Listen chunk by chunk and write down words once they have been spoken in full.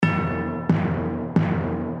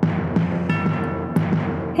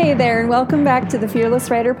Hey there, and welcome back to the Fearless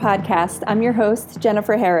Writer Podcast. I'm your host,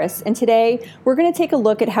 Jennifer Harris, and today we're going to take a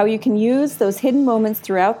look at how you can use those hidden moments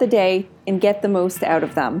throughout the day and get the most out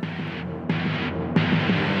of them.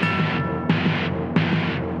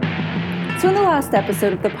 So in the last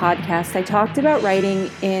episode of the podcast, I talked about writing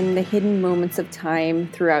in the hidden moments of time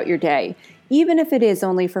throughout your day, even if it is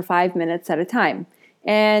only for 5 minutes at a time.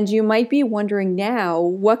 And you might be wondering now,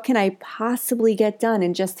 what can I possibly get done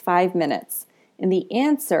in just 5 minutes? And the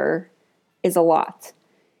answer is a lot.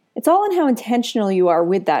 It's all in how intentional you are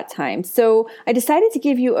with that time. So I decided to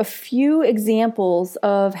give you a few examples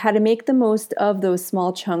of how to make the most of those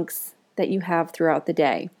small chunks that you have throughout the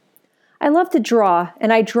day. I love to draw,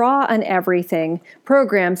 and I draw on everything.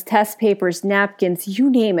 Programs, test papers, napkins, you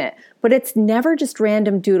name it. But it's never just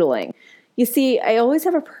random doodling. You see, I always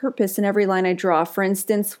have a purpose in every line I draw. For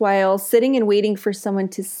instance, while sitting and waiting for someone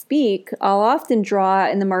to speak, I'll often draw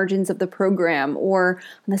in the margins of the program or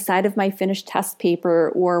on the side of my finished test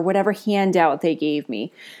paper or whatever handout they gave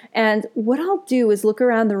me. And what I'll do is look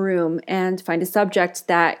around the room and find a subject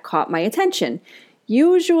that caught my attention.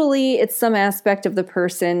 Usually it's some aspect of the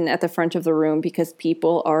person at the front of the room because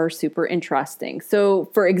people are super interesting. So,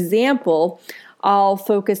 for example, I'll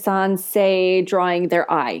focus on, say, drawing their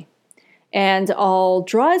eye. And I'll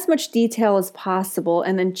draw as much detail as possible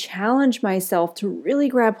and then challenge myself to really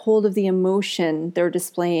grab hold of the emotion they're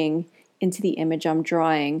displaying into the image I'm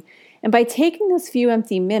drawing. And by taking those few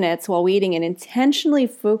empty minutes while waiting and intentionally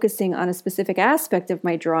focusing on a specific aspect of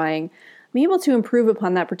my drawing, I'm able to improve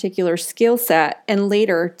upon that particular skill set and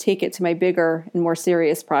later take it to my bigger and more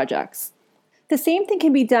serious projects. The same thing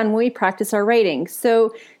can be done when we practice our writing.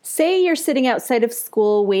 So say you're sitting outside of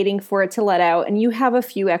school waiting for it to let out and you have a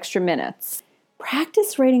few extra minutes.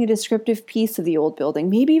 Practice writing a descriptive piece of the old building.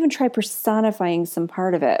 Maybe even try personifying some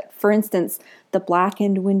part of it. For instance, the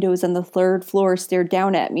blackened windows on the third floor stared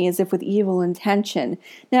down at me as if with evil intention.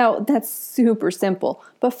 Now, that's super simple,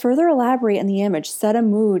 but further elaborate on the image. Set a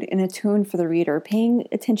mood and a tone for the reader. Paying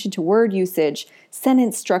attention to word usage,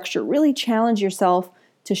 sentence structure. Really challenge yourself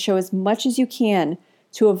to show as much as you can,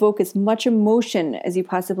 to evoke as much emotion as you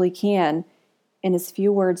possibly can in as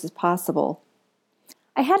few words as possible.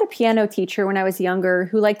 I had a piano teacher when I was younger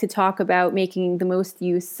who liked to talk about making the most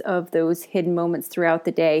use of those hidden moments throughout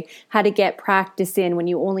the day, how to get practice in when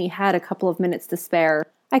you only had a couple of minutes to spare.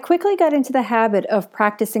 I quickly got into the habit of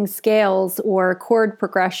practicing scales or chord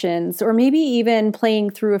progressions, or maybe even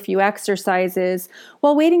playing through a few exercises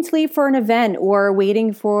while waiting to leave for an event or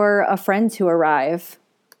waiting for a friend to arrive.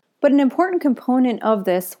 But an important component of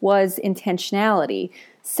this was intentionality.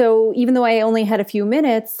 So even though I only had a few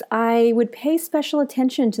minutes, I would pay special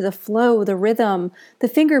attention to the flow, the rhythm, the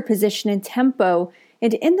finger position and tempo.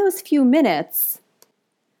 And in those few minutes,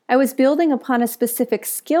 I was building upon a specific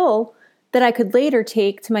skill that I could later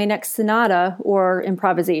take to my next sonata or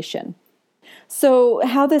improvisation. So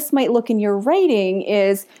how this might look in your writing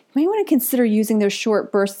is you might want to consider using those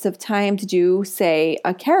short bursts of time to do, say,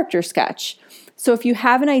 a character sketch. So if you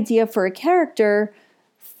have an idea for a character,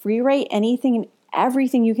 free write anything and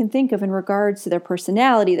everything you can think of in regards to their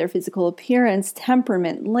personality, their physical appearance,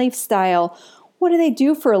 temperament, lifestyle. What do they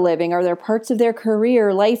do for a living? Are there parts of their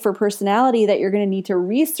career, life, or personality that you're going to need to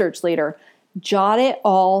research later? Jot it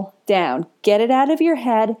all down. Get it out of your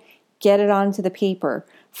head. Get it onto the paper.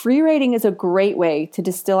 Free writing is a great way to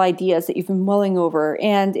distill ideas that you've been mulling over,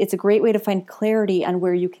 and it's a great way to find clarity on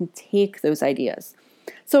where you can take those ideas.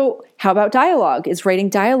 So how about dialogue? Is writing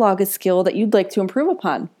dialogue a skill that you'd like to improve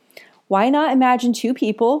upon? Why not imagine two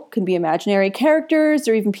people, could be imaginary characters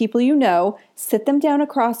or even people you know, sit them down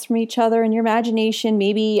across from each other in your imagination,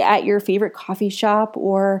 maybe at your favorite coffee shop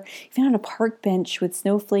or even on a park bench with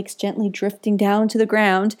snowflakes gently drifting down to the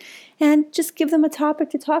ground, and just give them a topic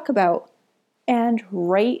to talk about and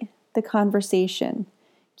write the conversation.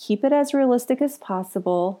 Keep it as realistic as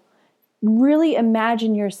possible. Really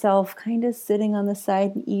imagine yourself kind of sitting on the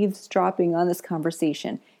side and eavesdropping on this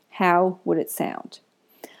conversation. How would it sound?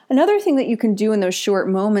 Another thing that you can do in those short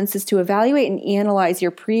moments is to evaluate and analyze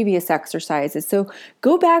your previous exercises. So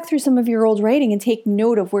go back through some of your old writing and take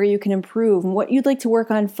note of where you can improve and what you'd like to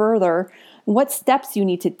work on further and what steps you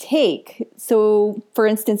need to take. So, for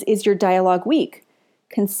instance, is your dialogue weak?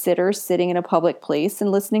 Consider sitting in a public place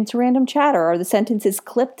and listening to random chatter. Are the sentences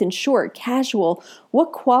clipped and short, casual?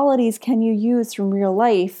 What qualities can you use from real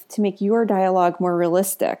life to make your dialogue more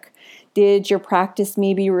realistic? Did your practice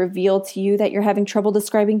maybe reveal to you that you're having trouble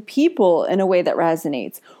describing people in a way that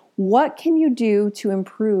resonates? What can you do to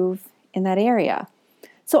improve in that area?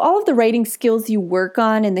 So all of the writing skills you work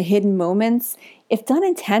on in the hidden moments, if done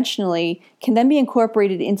intentionally, can then be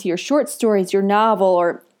incorporated into your short stories, your novel,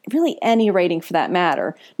 or really any writing for that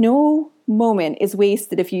matter. No moment is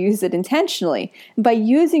wasted if you use it intentionally. And by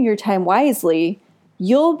using your time wisely,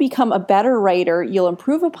 you'll become a better writer, you'll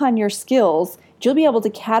improve upon your skills, you'll be able to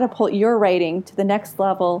catapult your writing to the next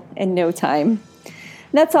level in no time.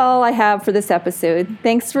 That's all I have for this episode.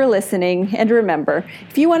 Thanks for listening. And remember,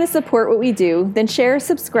 if you want to support what we do, then share,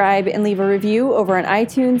 subscribe, and leave a review over on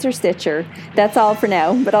iTunes or Stitcher. That's all for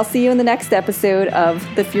now, but I'll see you in the next episode of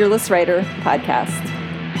the Fearless Writer Podcast.